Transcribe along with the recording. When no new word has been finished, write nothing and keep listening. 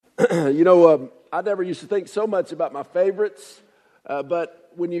I never used to think so much about my favorites,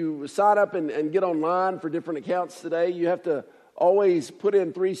 but when you sign up and get online for different accounts today, you have to always put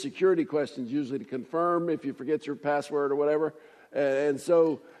in 3 security questions, usually to confirm if you forget your password or whatever. And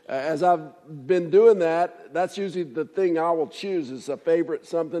so as I've been doing that, that's usually the thing I will choose is a favorite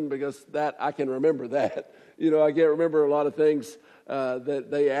something because that I can remember that. I can't remember a lot of things that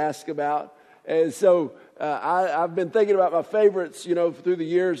they ask about. And so I've been thinking about my favorites, through the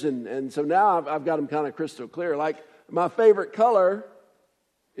years. And so now I've got them kind of crystal clear. Like my favorite color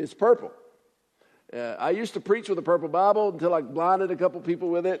is purple. I used to preach with a purple Bible until I blinded a couple people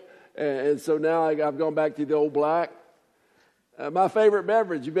with it. And so now I've gone back to the old black. My favorite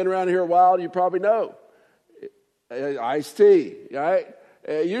beverage, you've been around here a while, you probably know. Iced tea, right?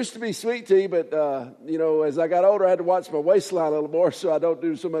 It used to be sweet tea, but, as I got older, I had to watch my waistline a little more, so I don't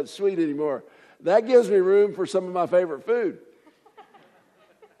do so much sweet anymore. That gives me room for some of my favorite food.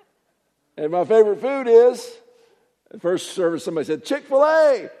 And my favorite food is, first service, somebody said,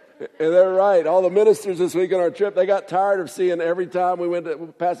 Chick-fil-A. And they're right. All the ministers this week on our trip, they got tired of seeing every time we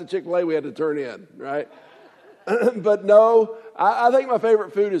went past the Chick-fil-A, we had to turn in, right? But no, I think my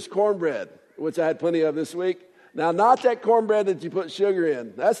favorite food is cornbread, which I had plenty of this week. Now, not that cornbread that you put sugar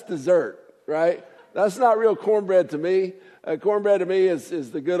in. That's dessert, right? That's not real cornbread to me. Cornbread to me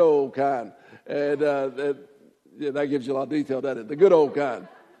is the good old kind. And that gives you a lot of detail, doesn't it? The good old kind,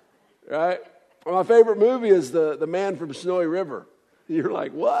 right? My favorite movie is the Man from Snowy River. You're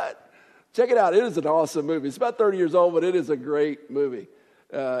like, what? Check it out. It is an awesome movie. It's about 30 years old, but it is a great movie.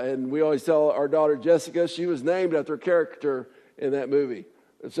 And we always tell our daughter Jessica, she was named after a character in that movie.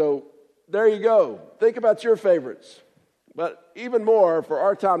 And so there you go. Think about your favorites. But even more, for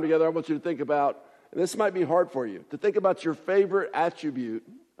our time together, I want you to think about, and this might be hard for you, to think about your favorite attribute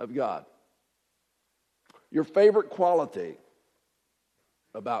of God. Your favorite quality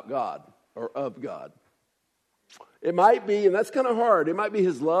about God or of God. It might be, and that's kind of hard, it might be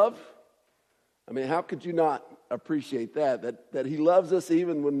His love. I mean, how could you not appreciate that He loves us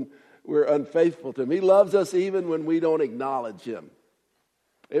even when we're unfaithful to Him. He loves us even when we don't acknowledge Him.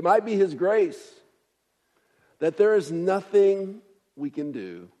 It might be His grace, that there is nothing we can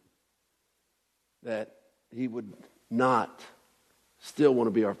do that He would not still want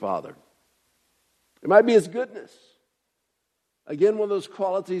to be our Father. It might be His goodness. Again, one of those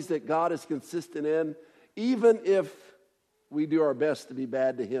qualities that God is consistent in, even if we do our best to be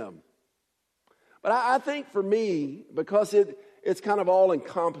bad to Him. But I think for me, because it's kind of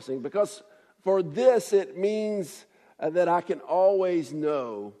all-encompassing, because for this it means that I can always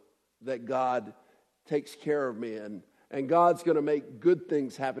know that God takes care of me and God's going to make good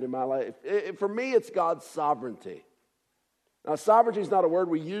things happen in my life. For me, it's God's sovereignty. Now, sovereignty is not a word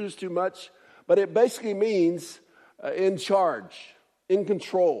we use too much, but it basically means in charge, in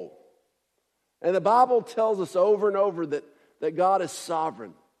control. And the Bible tells us over and over that God is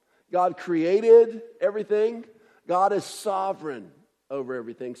sovereign. God created everything. God is sovereign over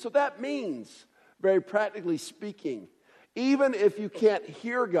everything. So that means, very practically speaking, even if you can't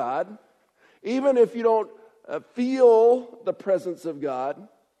hear God, even if you don't feel the presence of God,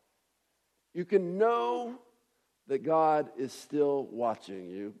 you can know that God is still watching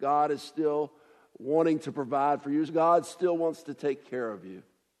you. God is still wanting to provide for you. God still wants to take care of you.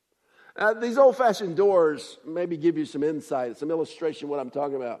 These old-fashioned doors maybe give you some insight, some illustration of what I'm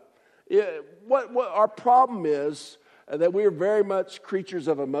talking about. What our problem is that we are very much creatures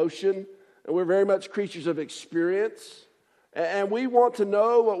of emotion, and we're very much creatures of experience, and we want to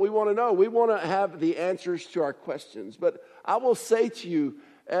know what we want to know. We want to have the answers to our questions. But I will say to you,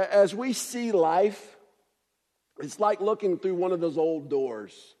 as we see life, it's like looking through one of those old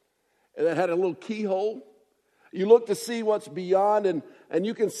doors that had a little keyhole. You look to see what's beyond, and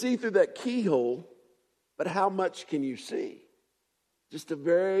you can see through that keyhole, but how much can you see? Just a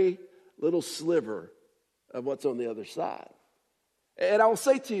very little sliver of what's on the other side. And I will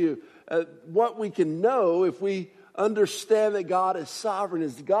say to you, what we can know if we understand that God is sovereign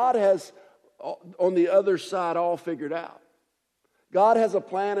is God has on the other side all figured out. God has a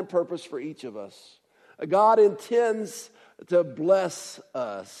plan and purpose for each of us. God intends to bless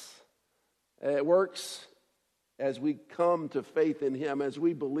us. It works as we come to faith in Him, as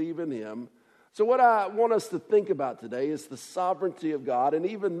we believe in Him. So what I want us to think about today is the sovereignty of God, and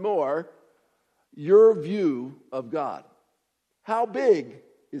even more, your view of God. How big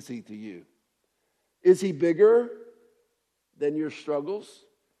is He to you? Is He bigger than your struggles?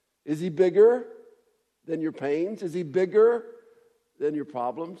 Is He bigger than your pains? Is He bigger than your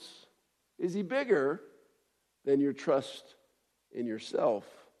problems? Is He bigger than your trust in yourself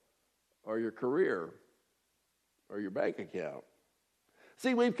or your career or your bank account?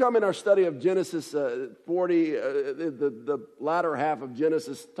 See, we've come in our study of Genesis 40, the latter half of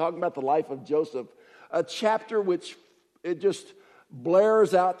Genesis, talking about the life of Joseph, a chapter which it just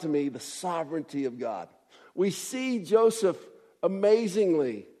blares out to me the sovereignty of God. We see Joseph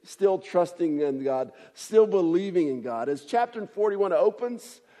amazingly still trusting in God, still believing in God. As chapter 41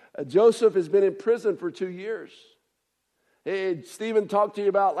 opens, Joseph has been in prison for 2 years. Hey, Stephen talked to you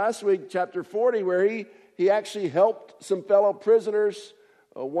about last week, chapter 40, where he actually helped some fellow prisoners,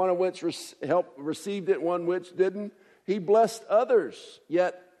 one of which received it, one which didn't. He blessed others,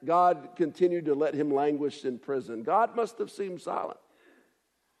 yet God continued to let him languish in prison. God must have seemed silent.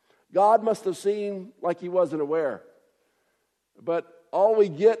 God must have seemed like he wasn't aware. But all we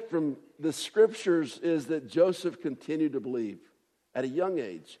get from the scriptures is that Joseph continued to believe at a young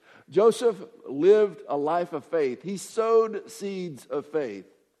age. Joseph lived a life of faith. He sowed seeds of faith.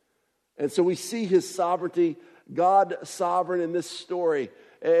 And so we see his sovereignty, God sovereign in this story.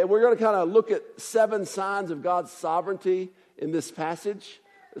 And we're going to kind of look at 7 signs of God's sovereignty in this passage.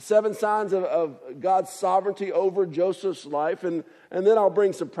 7 signs of God's sovereignty over Joseph's life. And then I'll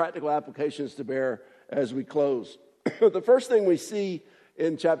bring some practical applications to bear as we close. The first thing we see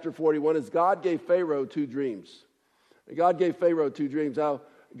in chapter 41 is God gave Pharaoh 2 dreams. God gave Pharaoh 2 dreams. Now,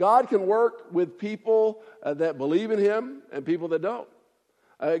 God can work with people that believe in him and people that don't.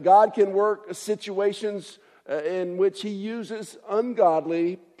 God can work situations in which he uses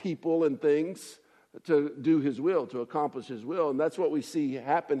ungodly people and things to do his will, to accomplish his will. And that's what we see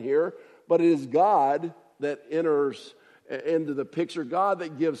happen here. But it is God that enters into the picture, God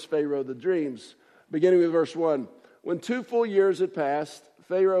that gives Pharaoh the dreams. Beginning with verse 1. When 2 full years had passed,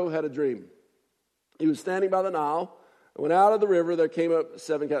 Pharaoh had a dream. He was standing by the Nile. When out of the river, there came up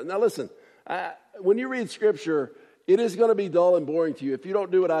 7 cows. Now listen, when you read Scripture, it is going to be dull and boring to you if you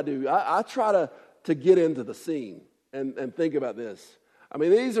don't do what I do. I try to get into the scene and think about this. I mean,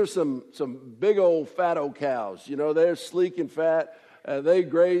 these are some big old fat old cows. You know, they're sleek and fat. They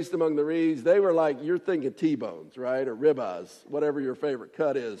grazed among the reeds. They were like, you're thinking T-bones, right? Or ribeyes, whatever your favorite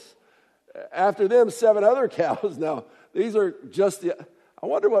cut is. After them, 7 other cows. Now, these are just I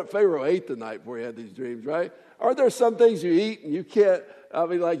wonder what Pharaoh ate the night before he had these dreams, right? Aren't there some things you eat and you can't,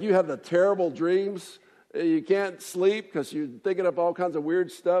 like you have the terrible dreams. You can't sleep because you're thinking up all kinds of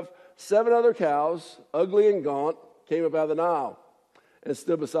weird stuff. 7 other cows, ugly and gaunt, came up out of the Nile and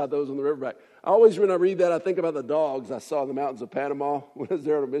stood beside those on the riverbank. When I read that, I think about the dogs I saw in the mountains of Panama when I was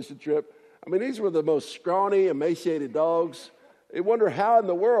there on a mission trip. I mean, these were the most scrawny, emaciated dogs. You wonder how in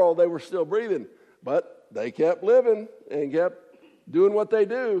the world they were still breathing. But they kept living and kept doing what they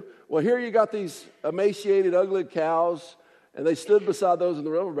do. Well, here you got these emaciated, ugly cows, and they stood beside those in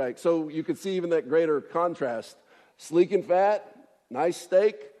the riverbank. So you could see even that greater contrast. Sleek and fat, nice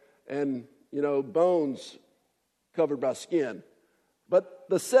steak, and, bones covered by skin. But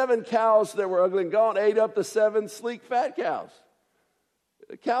the 7 cows that were ugly and gaunt ate up the 7 sleek, fat cows.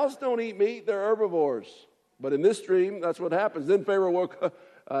 Cows don't eat meat, they're herbivores. But in this dream, that's what happens. Then Pharaoh woke up.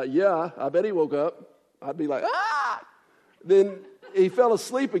 I bet he woke up. I'd be like, ah! Then he fell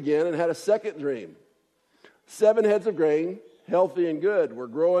asleep again and had a second dream. 7 heads of grain, healthy and good, were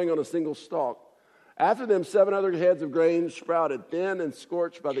growing on a single stalk. After them, 7 other heads of grain sprouted, thin and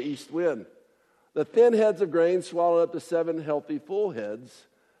scorched by the east wind. The thin heads of grain swallowed up the 7 healthy, full heads.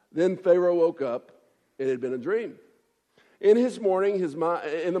 Then Pharaoh woke up. It had been a dream. In the morning,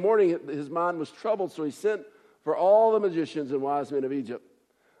 his mind was troubled, so he sent for all the magicians and wise men of Egypt.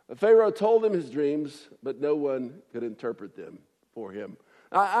 Pharaoh told them his dreams, but no one could interpret them for him.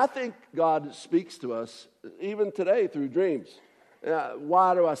 I think God speaks to us even today through dreams.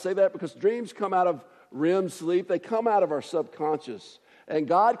 Why do I say that? Because dreams come out of REM sleep. They come out of our subconscious. And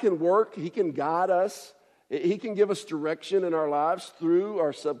God can work. He can guide us. He can give us direction in our lives through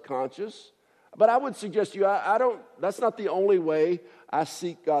our subconscious. But I would suggest to you, that's not the only way I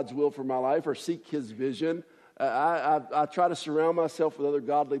seek God's will for my life or seek his vision. I try to surround myself with other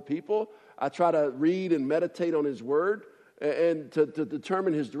godly people. I try to read and meditate on his word and to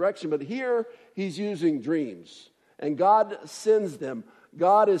determine his direction. But here, he's using dreams. And God sends them.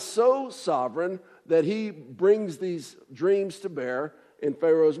 God is so sovereign that he brings these dreams to bear in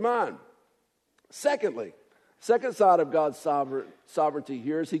Pharaoh's mind. Secondly, second side of God's sovereignty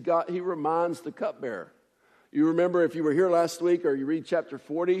here is he reminds the cupbearer. You remember if you were here last week or you read chapter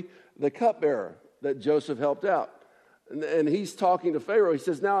 40, the cupbearer that Joseph helped out. And he's talking to Pharaoh. He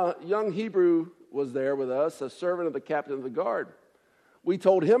says, now a young Hebrew was there with us, a servant of the captain of the guard. We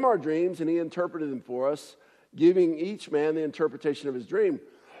told him our dreams and he interpreted them for us, giving each man the interpretation of his dream.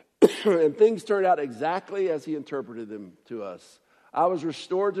 And things turned out exactly as he interpreted them to us. I was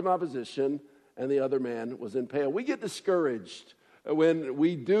restored to my position and the other man was in jail. We get discouraged When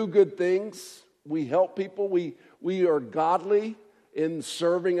we do good things, we help people, we are godly in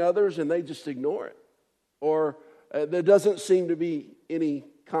serving others, and they just ignore it. Or there doesn't seem to be any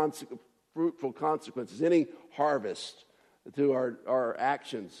fruitful consequences, any harvest to our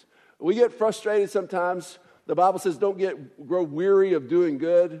actions. We get frustrated sometimes. The Bible says don't grow weary of doing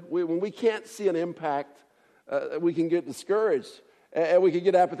good. When we can't see an impact, we can get discouraged. And we can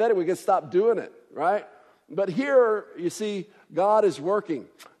get apathetic. We can stop doing it, right? But here, you see, God is working.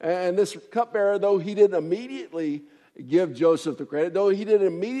 And this cupbearer, though he didn't immediately give Joseph the credit, though he didn't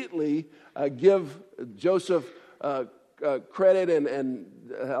immediately give Joseph credit and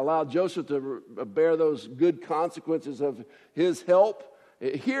allow Joseph to bear those good consequences of his help,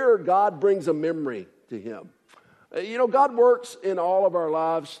 here God brings a memory to him. God works in all of our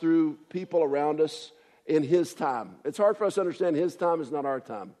lives through people around us in his time. It's hard for us to understand his time is not our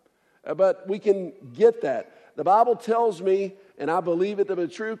time. But we can get that. The Bible tells me, and I believe it to be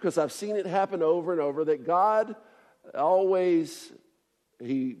true because I've seen it happen over and over, that God always,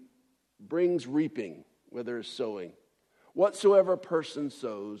 he brings reaping where there is sowing. Whatsoever a person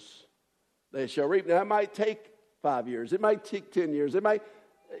sows, they shall reap. Now, it might take 5 years. It might take 10 years.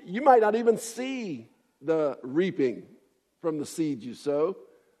 You might not even see the reaping from the seed you sow.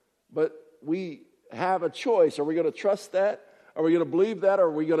 But we have a choice. Are we going to trust that? Are we going to believe that? Or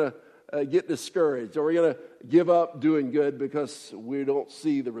are we going to get discouraged? Are we going to give up doing good because we don't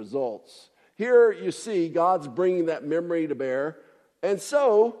see the results? Here you see God's bringing that memory to bear. And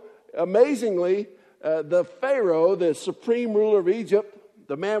so, amazingly, the Pharaoh, the supreme ruler of Egypt,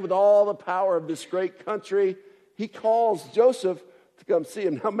 the man with all the power of this great country, he calls Joseph to come see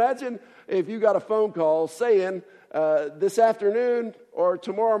him. Now imagine if you got a phone call saying, this afternoon or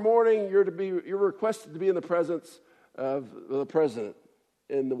tomorrow morning, you're requested to be in the presence of the president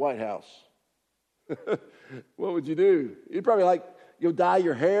in the White House. What would you do? You'd probably you'll dye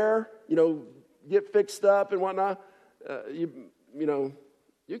your hair, get fixed up and whatnot.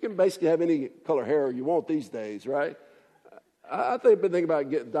 You can basically have any color hair you want these days, right? I've been thinking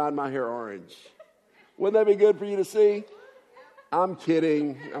about dyeing my hair orange. Wouldn't that be good for you to see? I'm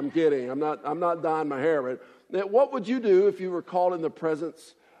kidding. I'm not dyeing my hair. But what would you do if you were called in the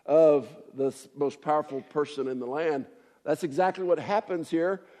presence of the most powerful person in the land? That's exactly what happens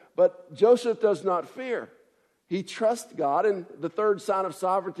here. But Joseph does not fear. He trusts God. And the third sign of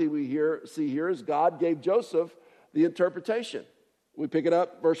sovereignty we see here is God gave Joseph the interpretation. We pick it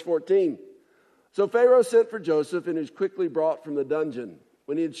up, verse 14. So Pharaoh sent for Joseph, and he was quickly brought from the dungeon.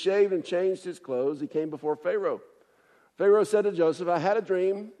 When he had shaved and changed his clothes, he came before Pharaoh. Pharaoh said to Joseph, I had a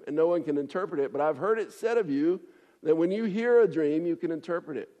dream, and no one can interpret it, but I've heard it said of you that when you hear a dream, you can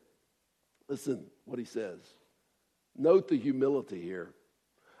interpret it. Listen what he says. Note the humility here.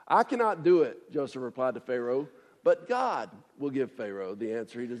 I cannot do it, Joseph replied to Pharaoh, but God will give Pharaoh the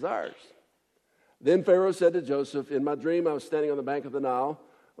answer he desires. Then Pharaoh said to Joseph, in my dream I was standing on the bank of the Nile.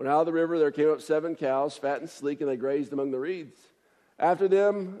 When out of the river there came up 7 cows, fat and sleek, and they grazed among the reeds. After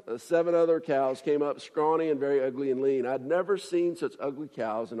them, 7 other cows came up, scrawny and very ugly and lean. I'd never seen such ugly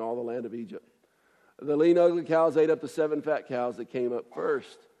cows in all the land of Egypt. The lean, ugly cows ate up the 7 fat cows that came up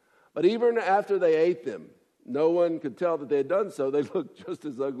first. But even after they ate them, no one could tell that they had done so. They looked just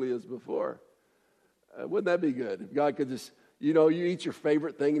as ugly as before. Wouldn't that be good? If God could just, you eat your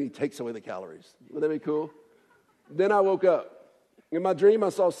favorite thing and he takes away the calories. Wouldn't that be cool? Then I woke up. In my dream, I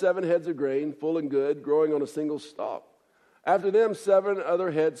saw 7 heads of grain, full and good, growing on a single stalk. After them, 7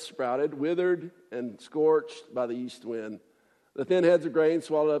 other heads sprouted, withered and scorched by the east wind. The thin heads of grain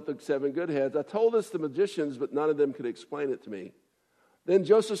swallowed up the 7 good heads. I told this to magicians, but none of them could explain it to me. Then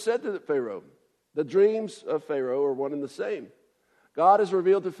Joseph said to Pharaoh, the dreams of Pharaoh are one and the same. God has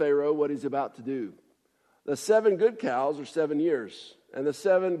revealed to Pharaoh what he's about to do. The 7 good cows are 7 years, and the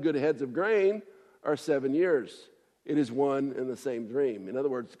 7 good heads of grain are 7 years. It is one and the same dream. In other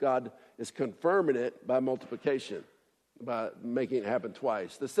words, God is confirming it by multiplication, by making it happen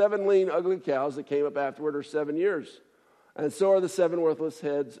twice. The 7 lean, ugly cows that came up afterward are 7 years. And so are the 7 worthless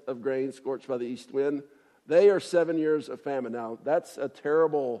heads of grain scorched by the east wind. They are 7 years of famine. Now, that's a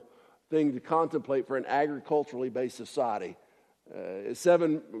terrible thing to contemplate for an agriculturally based society.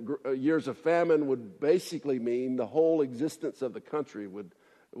 7 years of famine would basically mean the whole existence of the country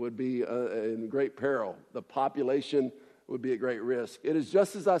would be in great peril. The population would be at great risk. It is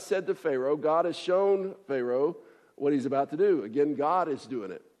just as I said to Pharaoh. God has shown Pharaoh what he's about to do. Again, God is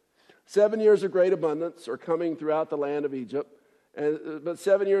doing it. 7 years of great abundance are coming throughout the land of Egypt, but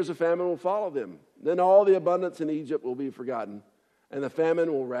 7 years of famine will follow them. Then all the abundance in Egypt will be forgotten, and the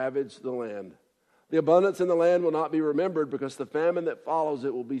famine will ravage the land. The abundance in the land will not be remembered because the famine that follows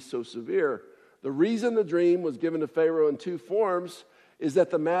it will be so severe. The reason the dream was given to Pharaoh in two forms is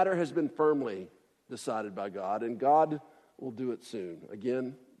that the matter has been firmly decided by God, and God will do it soon.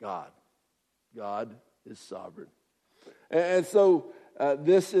 Again, God. God is sovereign. And so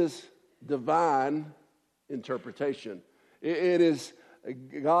this is divine interpretation. It is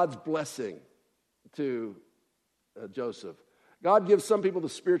God's blessing to Joseph. God gives some people the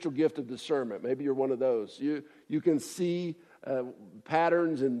spiritual gift of discernment. Maybe you're one of those. You can see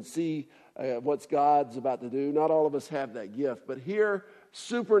patterns and see what's God's about to do. Not all of us have that gift. But here,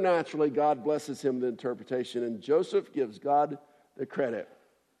 supernaturally, God blesses him with interpretation, and Joseph gives God the credit.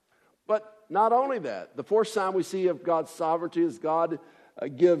 But not only that, the fourth sign we see of God's sovereignty is God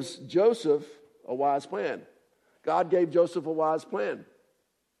gives Joseph a wise plan. God gave Joseph a wise plan.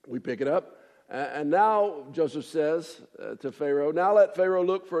 We pick it up. And now Joseph says to Pharaoh, now let Pharaoh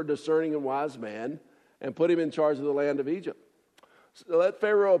look for a discerning and wise man and put him in charge of the land of Egypt. So let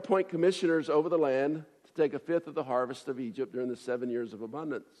Pharaoh appoint commissioners over the land to take a fifth of the harvest of Egypt during the 7 years of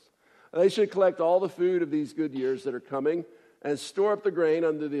abundance. They should collect all the food of these good years that are coming and store up the grain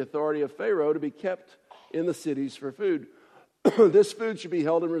under the authority of Pharaoh to be kept in the cities for food. This food should be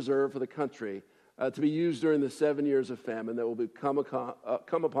held in reserve for the country to be used during the 7 years of famine that will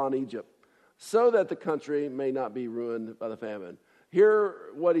come upon Egypt, so that the country may not be ruined by the famine. Hear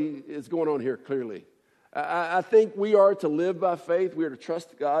what is going on here clearly. I think we are to live by faith. We are to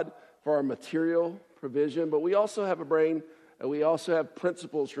trust God for our material provision, but we also have a brain, and we also have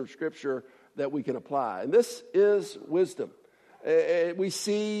principles from Scripture that we can apply. And this is wisdom. We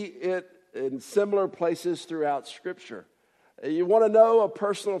see it in similar places throughout Scripture. You want to know a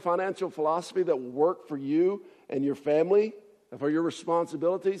personal financial philosophy that will work for you and your family, for your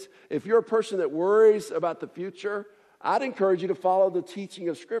responsibilities? If you're a person that worries about the future, I'd encourage you to follow the teaching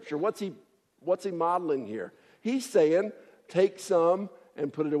of Scripture. What's he modeling here? He's saying, take some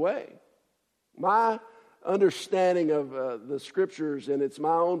and put it away. My understanding of the Scriptures, and it's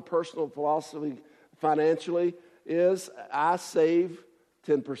my own personal philosophy financially, is I save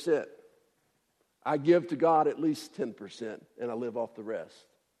 10%. I give to God at least 10%, and I live off the rest.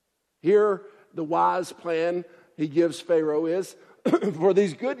 Here, the wise plan he gives Pharaoh is, for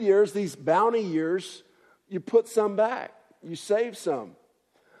these good years, these bounty years, you put some back. You save some.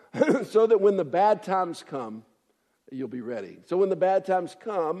 So that when the bad times come, you'll be ready. So when the bad times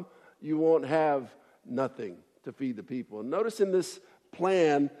come, you won't have nothing to feed the people. And notice in this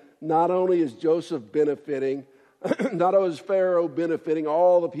plan, not only is Joseph benefiting, not only is Pharaoh benefiting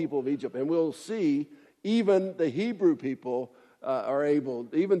all the people of Egypt, and we'll see even the Hebrew people are able,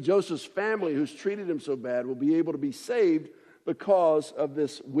 even Joseph's family who's treated him so bad will be able to be saved because of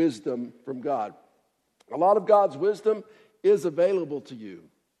this wisdom from God. A lot of God's wisdom is available to you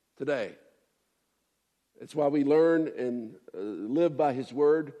today. It's why we learn and live by His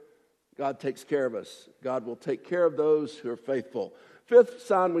Word. God takes care of us. God will take care of those who are faithful. Fifth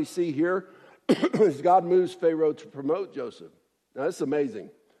sign we see here is God moves Pharaoh to promote Joseph. Now, this is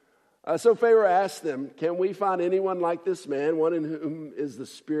amazing. So Pharaoh asked them, can we find anyone like this man, one in whom is the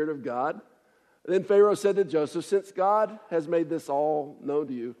Spirit of God? Then Pharaoh said to Joseph, since God has made this all known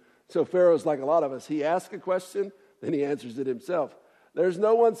to you. So Pharaoh's like a lot of us. He asks a question, then he answers it himself. There's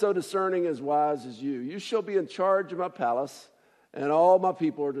no one so discerning as wise as you. You shall be in charge of my palace, and all my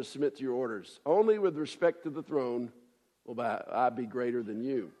people are to submit to your orders. Only with respect to the throne will I be greater than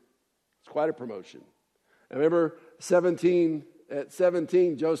you. It's quite a promotion. I remember at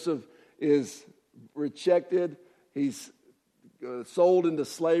 17, Joseph is rejected. He's sold into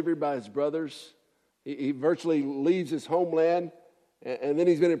slavery by his brothers. He virtually leaves his homeland, and then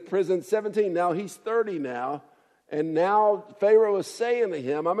he's been in prison. 17, now he's 30 now. And now Pharaoh is saying to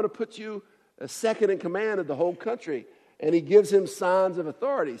him, I'm going to put you a second in command of the whole country. And he gives him signs of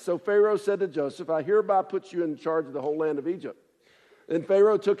authority. So Pharaoh said to Joseph, I hereby put you in charge of the whole land of Egypt. Then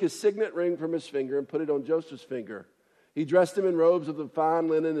Pharaoh took his signet ring from his finger and put it on Joseph's finger. He dressed him in robes of the fine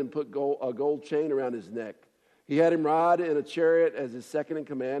linen and put a gold chain around his neck. He had him ride in a chariot as his second in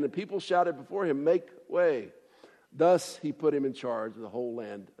command, and people shouted before him, make way. Thus he put him in charge of the whole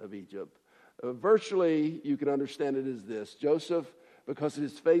land of Egypt. Virtually, you can understand it as this. Joseph, because of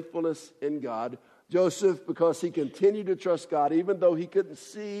his faithfulness in God. Joseph, because he continued to trust God, even though he couldn't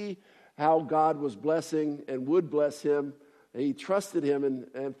see how God was blessing and would bless him. He trusted him,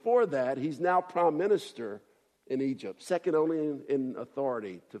 and for that, he's now prime minister in Egypt, second only in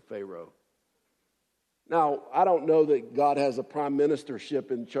authority to Pharaoh. Now, I don't know that God has a prime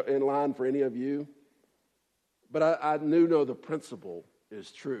ministership in line for any of you, but I do know the principle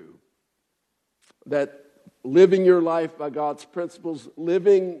is true. That living your life by God's principles,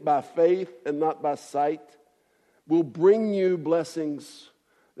 living by faith and not by sight, will bring you blessings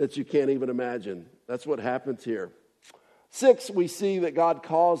that you can't even imagine. That's what happens here. 6, we see that God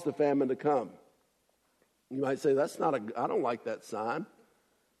caused the famine to come. You might say, I don't like that sign.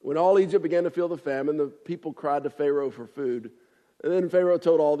 When all Egypt began to feel the famine, the people cried to Pharaoh for food. And then Pharaoh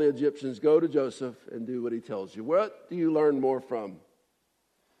told all the Egyptians, go to Joseph and do what he tells you. What do you learn more from?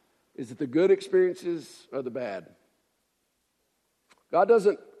 Is it the good experiences or the bad? God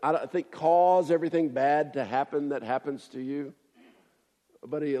doesn't, I think, cause everything bad to happen that happens to you,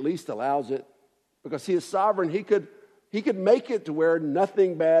 but he at least allows it because he is sovereign. He could make it to where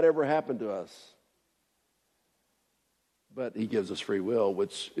nothing bad ever happened to us. But he gives us free will,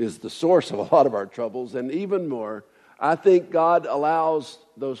 which is the source of a lot of our troubles. And even more, I think God allows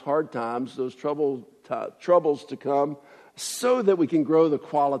those hard times, those troubles to come so that we can grow the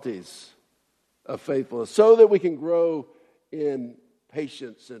qualities of faithfulness, so that we can grow in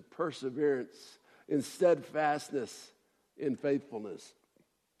patience and perseverance, in steadfastness, in faithfulness.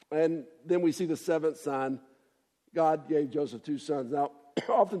 And then we see the 7th sign. God gave Joseph 2 sons. Now,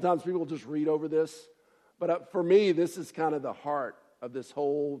 oftentimes people just read over this, but for me, this is kind of the heart of this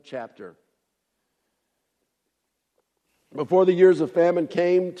whole chapter. Before the years of famine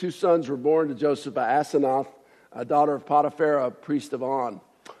came, 2 sons were born to Joseph by Asenath, a daughter of Potiphar, a priest of On.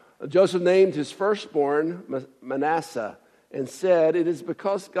 Joseph named his firstborn Manasseh and said, it is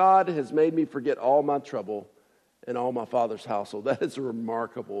because God has made me forget all my trouble and all my father's household. That is a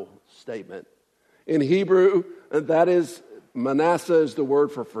remarkable statement. In Hebrew, that is, Manasseh is the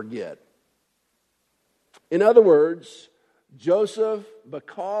word for forget. In other words, Joseph,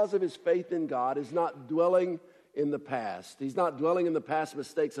 because of his faith in God, is not dwelling in the past. He's not dwelling in the past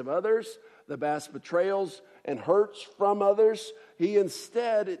mistakes of others, the past betrayals and hurts from others. He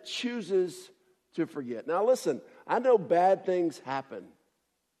instead chooses to forget. Now listen, I know bad things happen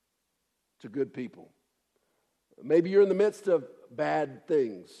to good people. Maybe you're in the midst of bad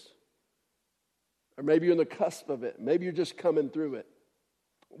things. Or maybe you're on the cusp of it. Maybe you're just coming through it.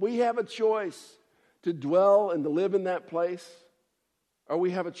 We have a choice to dwell and to live in that place, or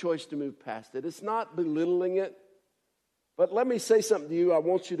we have a choice to move past it. It's not belittling it, but let me say something to you I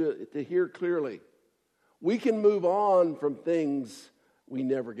want you to hear clearly. We can move on from things we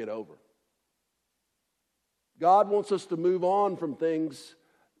never get over. God wants us to move on from things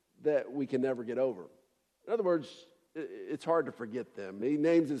that we can never get over. In other words, it's hard to forget them. He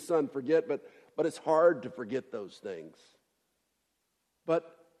names his son Forget, but it's hard to forget those things.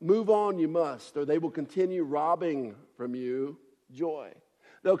 But move on you must, or they will continue robbing from you joy.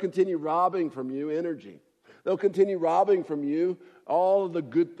 They'll continue robbing from you energy. They'll continue robbing from you all of the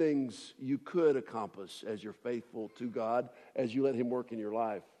good things you could accomplish as you're faithful to God, as you let him work in your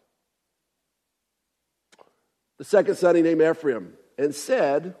life. The second son he named Ephraim and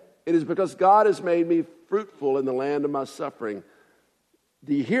said, it is because God has made me fruitful in the land of my suffering.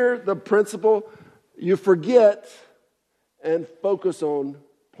 Do you hear the principle? You forget and focus on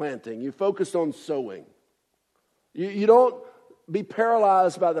planting. You focus on sowing. You don't be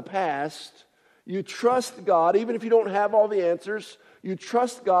paralyzed by the past. You trust God, even if you don't have all the answers. You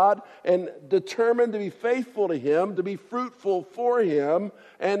trust God and determine to be faithful to him, to be fruitful for him,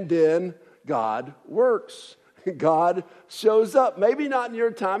 and then God works. God shows up. Maybe not in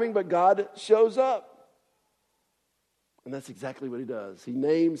your timing, but God shows up. And that's exactly what he does. He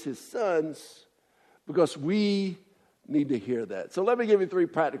names his sons because we need to hear that. So let me give you 3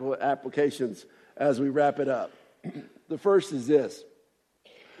 practical applications as we wrap it up. The first is this.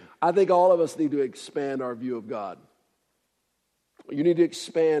 I think all of us need to expand our view of God. You need to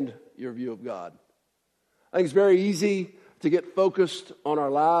expand your view of God. I think it's very easy to get focused on our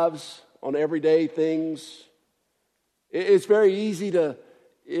lives, on everyday things. It's very easy to,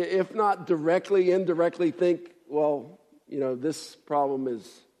 if not directly, indirectly think, well, this problem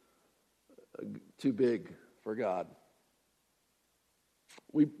is too big for God.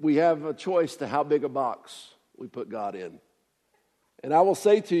 We have a choice to how big a box we put God in. And I will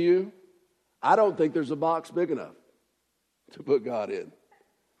say to you, I don't think there's a box big enough to put God in.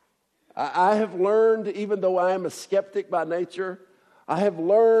 I have learned, even though I am a skeptic by nature, I have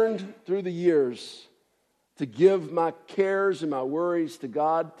learned through the years to give my cares and my worries to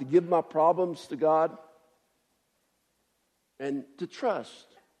God, to give my problems to God, and to trust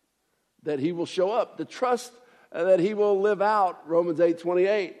that he will show up, to trust that he will live out Romans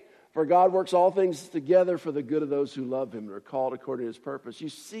 8:28. For God works all things together for the good of those who love him and are called according to his purpose. You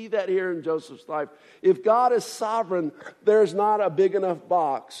see that here in Joseph's life. If God is sovereign, there's not a big enough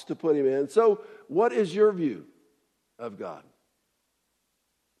box to put him in. So what is your view of God?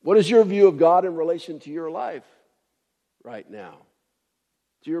 What is your view of God in relation to your life right now?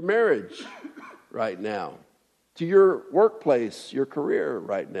 To your marriage right now? to your workplace, your career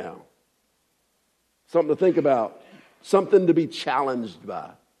right now. Something to think about, something to be challenged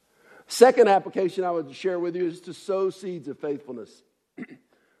by. Second application I would share with you is to sow seeds of faithfulness.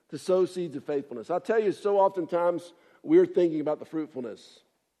 To sow seeds of faithfulness. I'll tell you, so oftentimes we're thinking about the fruitfulness.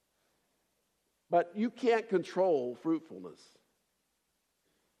 But you can't control fruitfulness.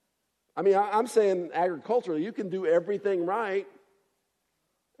 I mean, I'm saying agriculturally, you can do everything right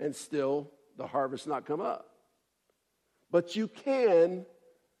and still the harvest not come up. But you can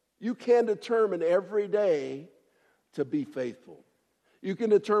determine every day to be faithful. You can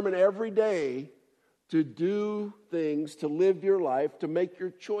determine every day to do things, to live your life, to make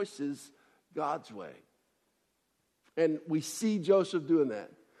your choices God's way. And we see Joseph doing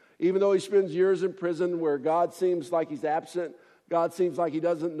that. Even though he spends years in prison where God seems like he's absent, God seems like he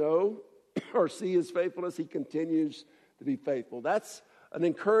doesn't know or see his faithfulness, he continues to be faithful. That's an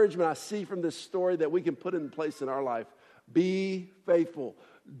encouragement I see from this story that we can put in place in our life. Be faithful.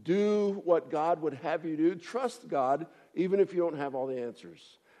 Do what God would have you do. Trust God, even if you don't have all the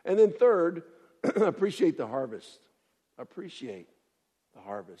answers. And then third, appreciate the harvest. Appreciate the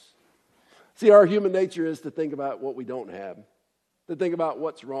harvest. See, our human nature is to think about what we don't have, to think about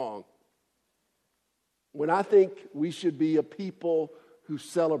what's wrong. When I think we should be a people who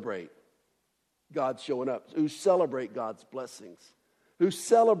celebrate God showing up, who celebrate God's blessings, who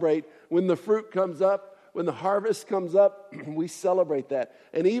celebrate when the fruit comes up, when the harvest comes up, we celebrate that.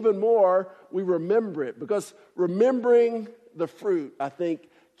 And even more, we remember it, because remembering the fruit, I think,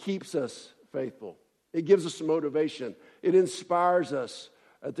 keeps us faithful. It gives us motivation. It inspires us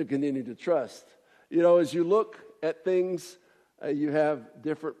to continue to trust. You know, as you look at things, you have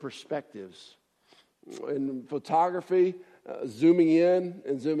different perspectives. In photography, zooming in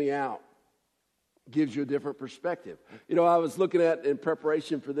and zooming out gives you a different perspective. You know, I was looking at, in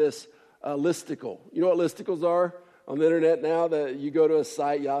preparation for this, listicle. You know what listicles are on the internet now? That you go to a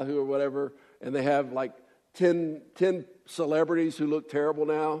site, Yahoo or whatever, and they have like 10 celebrities who look terrible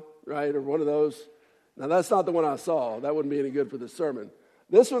now, right? Or one of those. Now, that's not the one I saw. That wouldn't be any good for the sermon.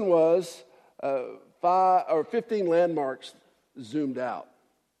 This one was 15 landmarks zoomed out.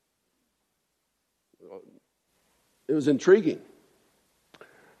 It was intriguing.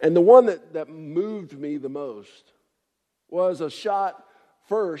 And the one that moved me the most was a shot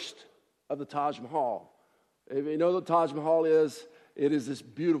first of the Taj Mahal. If you know what the Taj Mahal is, it is this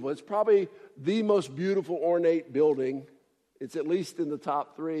beautiful. It's probably the most beautiful ornate building. It's at least in the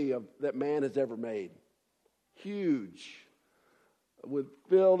top 3 that man has ever made. Huge,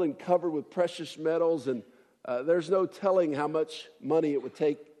 filled and covered with precious metals, and there's no telling how much money it would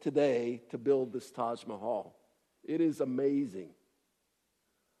take today to build this Taj Mahal. It is amazing.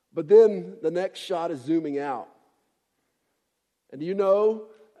 But then the next shot is zooming out. And you know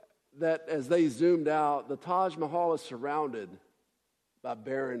that as they zoomed out, the Taj Mahal is surrounded by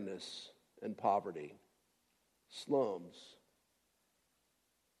barrenness and poverty, slums.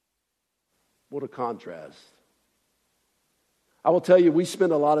 What a contrast. I will tell you, we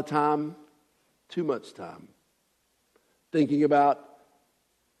spend a lot of time, too much time, thinking about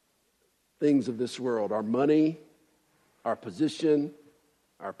things of this world, our money, our position,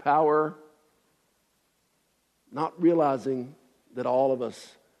 our power, not realizing that all of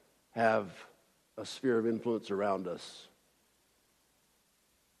us have a sphere of influence around us.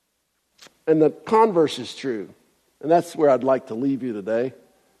 And the converse is true. And that's where I'd like to leave you today.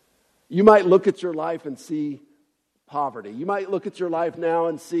 You might look at your life and see poverty. You might look at your life now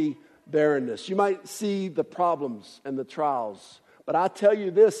and see barrenness. You might see the problems and the trials. But I tell you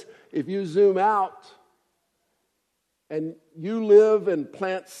this, if you zoom out and you live and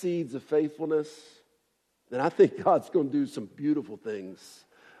plant seeds of faithfulness, then I think God's going to do some beautiful things.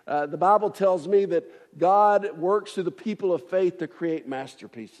 The Bible tells me that God works through the people of faith to create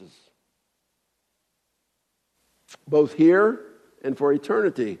masterpieces, both here and for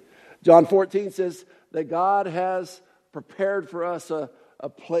eternity. John 14 says that God has prepared for us a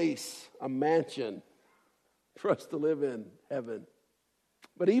place, a mansion for us to live in heaven.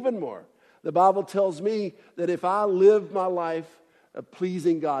 But even more, the Bible tells me that if I live my life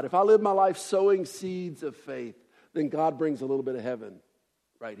pleasing God, if I live my life sowing seeds of faith, then God brings a little bit of heaven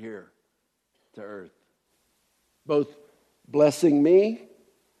right here to earth. Both blessing me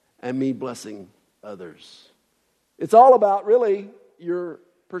and me blessing others. It's all about really your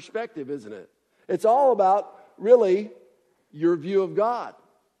perspective, isn't it? It's all about really your view of God.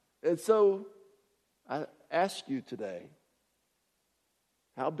 And so I ask you today,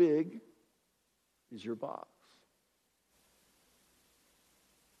 how big is your box?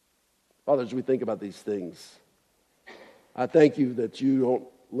 Father, as we think about these things, I thank you that you don't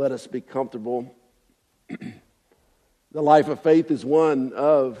let us be comfortable The life of faith is one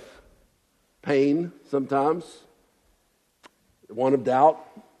of pain sometimes, one of doubt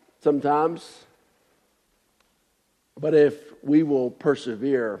sometimes. But if we will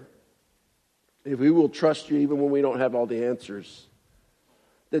persevere, if we will trust you even when we don't have all the answers,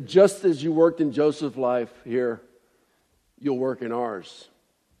 that just as you worked in Joseph's life here, you'll work in ours.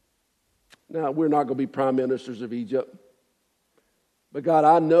 Now, we're not going to be prime ministers of Egypt. But God,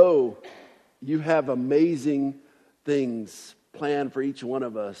 I know you have amazing things planned for each one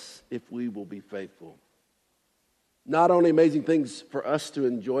of us if we will be faithful. Not only amazing things for us to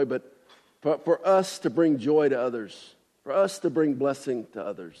enjoy, but for us to bring joy to others, for us to bring blessing to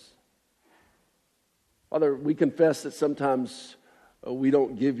others. Father, we confess that sometimes we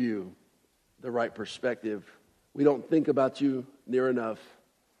don't give you the right perspective. We don't think about you near enough.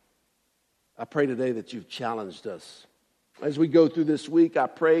 I pray today that you've challenged us. As we go through this week, I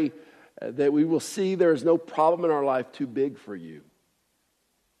pray that we will see there is no problem in our life too big for you.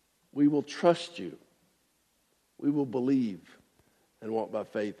 We will trust you. We will believe and walk by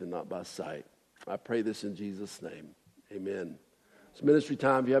faith and not by sight. I pray this in Jesus' name. Amen. It's ministry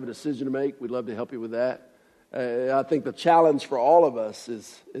time. If you have a decision to make, we'd love to help you with that. I think the challenge for all of us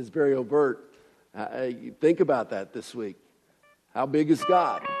is very overt. Think about that this week. How big is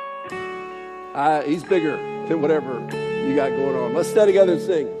God? He's bigger than whatever you got going on. Let's stand together and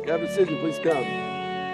sing. If you have a decision, please come.